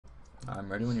I'm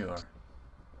ready when you are.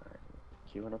 Alright,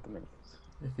 queuing up the menus.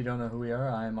 If you don't know who we are,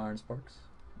 I am Iron Sparks.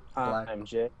 Black. I'm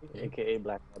Jay, Yeah. aka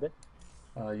Black Rabbit.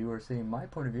 You are seeing my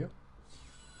point of view.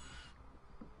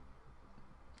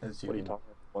 As What are you you. talking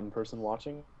about? One person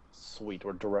watching? Sweet,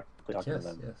 we're directly talking to Yes,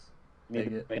 them. yes. You need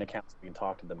to make an account so we can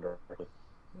talk to them directly.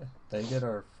 Yeah, they get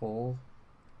our full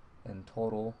and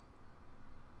total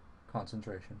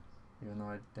concentration. Even though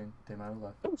I think they might have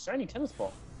left. Oh, shiny tennis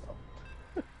ball. Oh.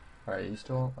 Alright, are you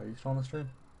still on the stream?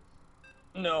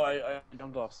 No, I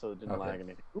jumped off so it didn't Okay. lag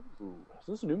anything. Ooh, is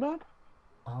this a new map?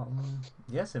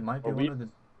 Yes, it might be one of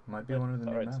the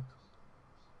new maps.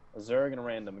 Zerg and a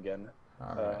random again.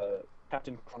 Alright.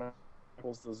 Captain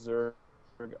Chronicles the Zerg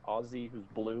Aussie, who's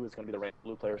blue, is going to be the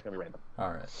blue player is going to be random.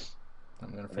 Alright. I'm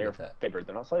gonna They're forget that. favored.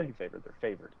 They're not slightly favored. They're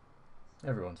favored.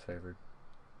 Everyone's favored.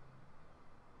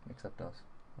 Except us.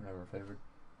 We're never favored.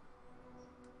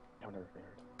 No, never favored.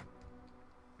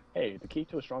 Hey, the key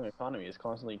to a strong economy is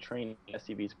constantly training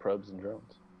SCVs, probes, and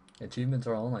drones. Achievements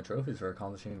are all my trophies for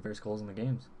accomplishing various goals in the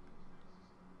games.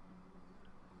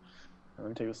 Let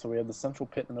me take this. So we have the central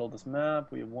pit in the middle of this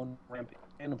map. We have one ramp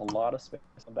in with a lot of space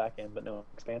on the back end, but no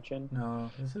expansion.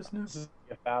 No, is this new? This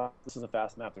is a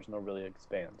fast map. There's no really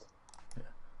expands.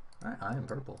 Yeah. I am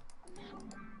purple.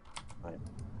 Right.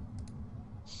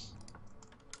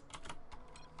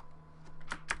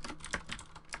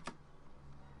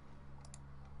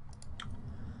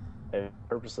 I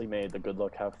purposely made the good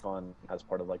luck, have fun as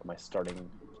part of like my starting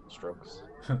strokes.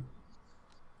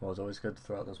 Well, it's always good to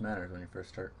throw out those manners when you first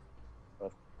start.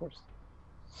 Of course.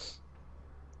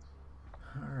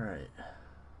 Alright.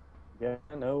 Yeah,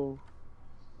 no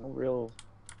real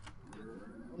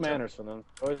manners for them.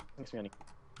 Always makes me uneasy.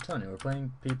 I'm telling you, we're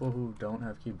playing people who don't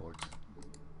have keyboards.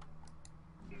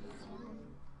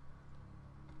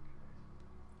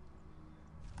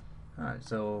 Alright,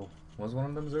 so was one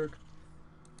of them Zerg?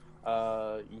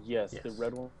 Yes, the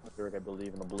red one was Zerg, I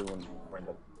believe, and the blue one's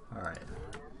random. Alright.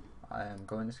 I am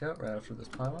going to scout right after this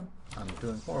pylon. I'm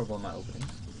doing horrible in my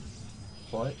openings.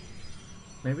 But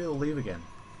maybe they'll leave again.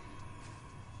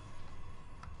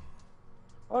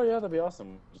 Oh yeah, that'd be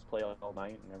awesome. Just play all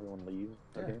night and everyone leaves.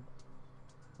 Yeah. Okay.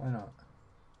 Why not?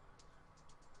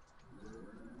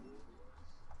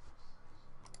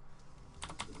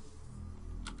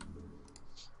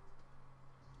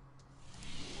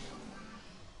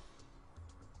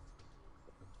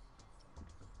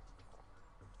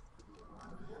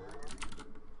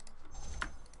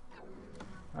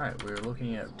 Alright, we're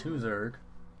looking at two Zerg.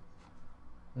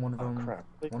 One of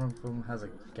them has a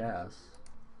gas,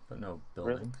 but no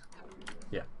buildings. Really?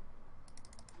 Yeah.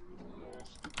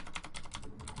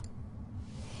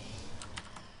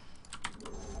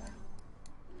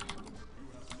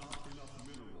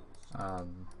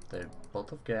 They both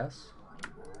have gas.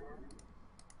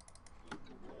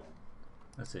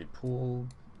 Let's see, pool,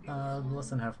 less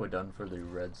than halfway done for the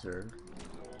red Zerg.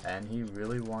 And he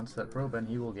really wants that probe, and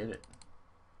he will get it.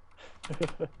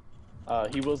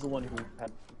 He was the one who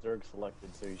had Zerg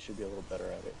selected, so he should be a little better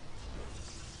at it.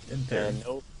 In theory. And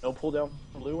no pull down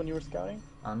blue when you were scouting?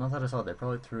 Not that I saw. They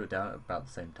probably threw it down at about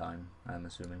the same time, I'm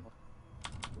assuming.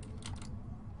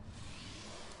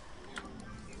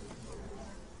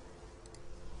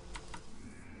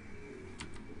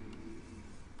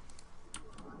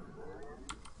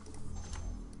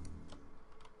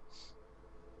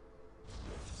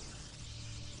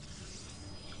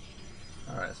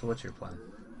 Alright, so what's your plan?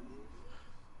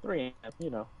 3, you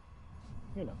know.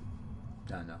 I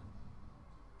know.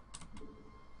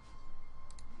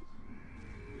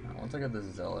 Once I get this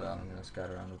zealot out, I'm gonna scout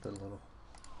around with it a little.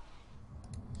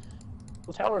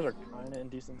 The towers are kinda in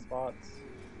decent spots.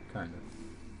 Kinda.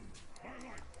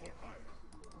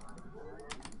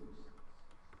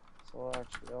 So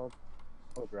actually, I'll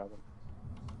grab them.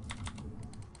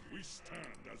 We stand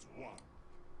as one.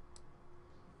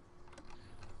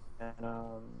 And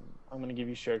I'm gonna give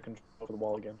you shared control over the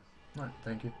wall again. Alright,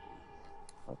 thank you.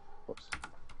 Of course.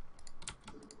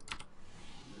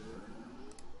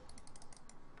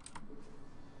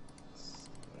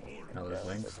 Now there's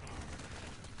wings.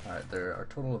 Alright, there are a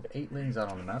total of 8 lings out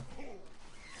on the map.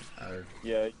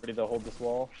 Yeah, you ready to hold this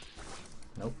wall?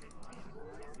 Nope.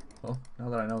 Well, now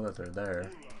that I know that they're there,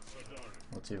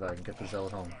 let's see if I can get the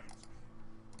zealot home.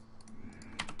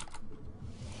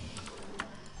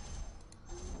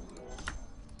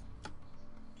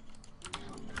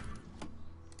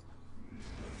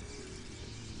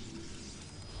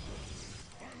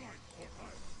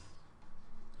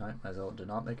 Alright, my zealot did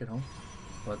not make it home,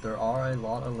 but there are a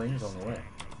lot of lings on the way.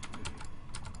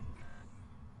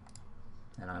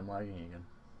 And I'm lagging again.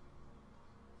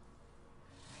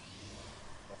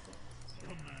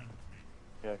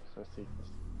 Yeah, because I see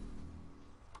this.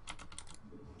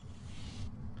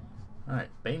 Alright,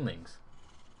 Banelings.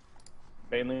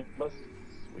 Baneling bus?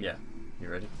 Sweet. Yeah, you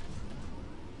ready?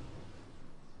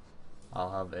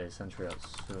 I'll have a sentry out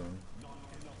soon.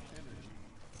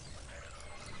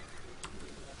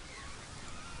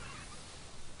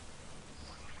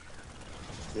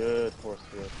 Good force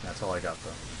field. That's all I got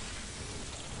though.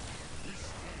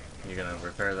 You gonna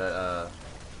repair that,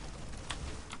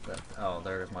 oh,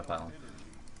 there's my pylon.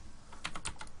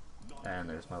 And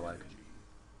there's my leg.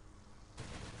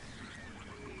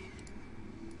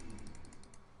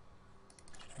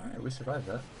 Alright, we survived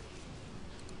that.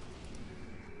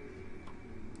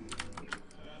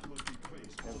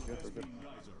 Yeah, we're good.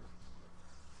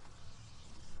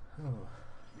 Oh.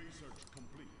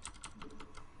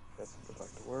 Let's go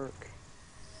back to work.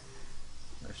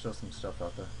 There's still some stuff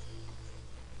out there.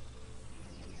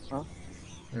 Huh?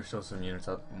 There's still some units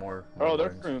out, more Oh, they're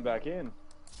buildings. coming back in.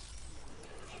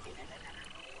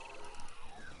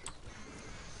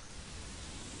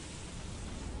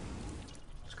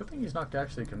 It's a good thing he's not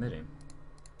actually committing.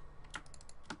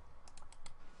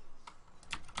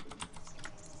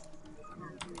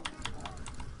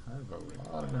 I have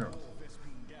a lot of minerals.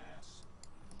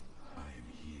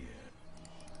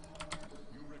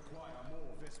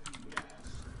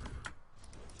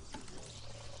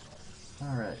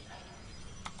 Alright.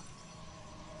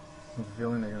 I have a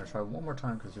feeling they're going to try one more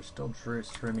time because they're still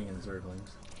streaming in Zerglings.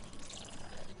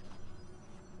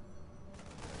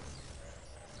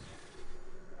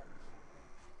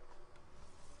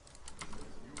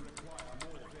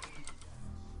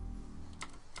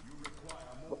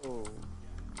 Oh.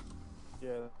 Yeah,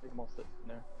 they them all sitting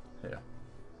there. Yeah.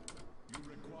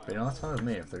 But you know, that's fine with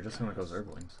me if they're just going to go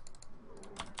Zerglings.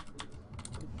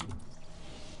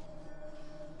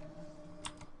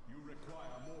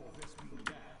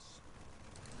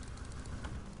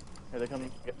 Here they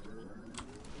come.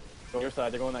 Go your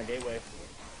side, they're going that gateway.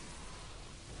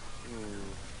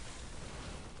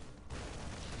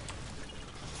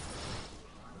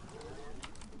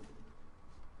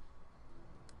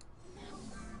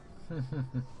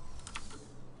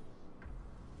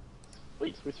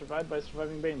 Sweet, we survived by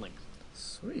surviving Banelings.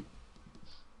 Sweet.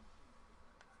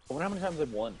 I wonder how many times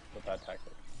they've won with that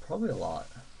tactic. Probably a lot.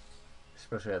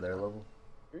 Especially at their level.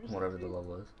 Seriously? Whatever the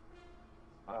level is.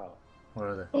 Wow. What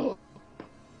are they? It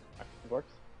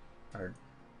works. Or,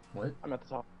 what? I'm at the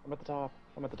top. I'm at the top.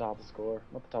 I'm at the top of the score.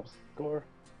 I'm at the top of the score.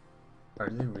 Are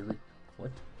they really?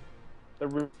 What? They're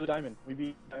really diamond. We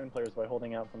beat diamond players by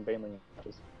holding out from Baneling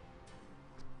matches.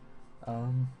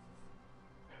 Um...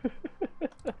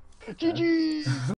 GG!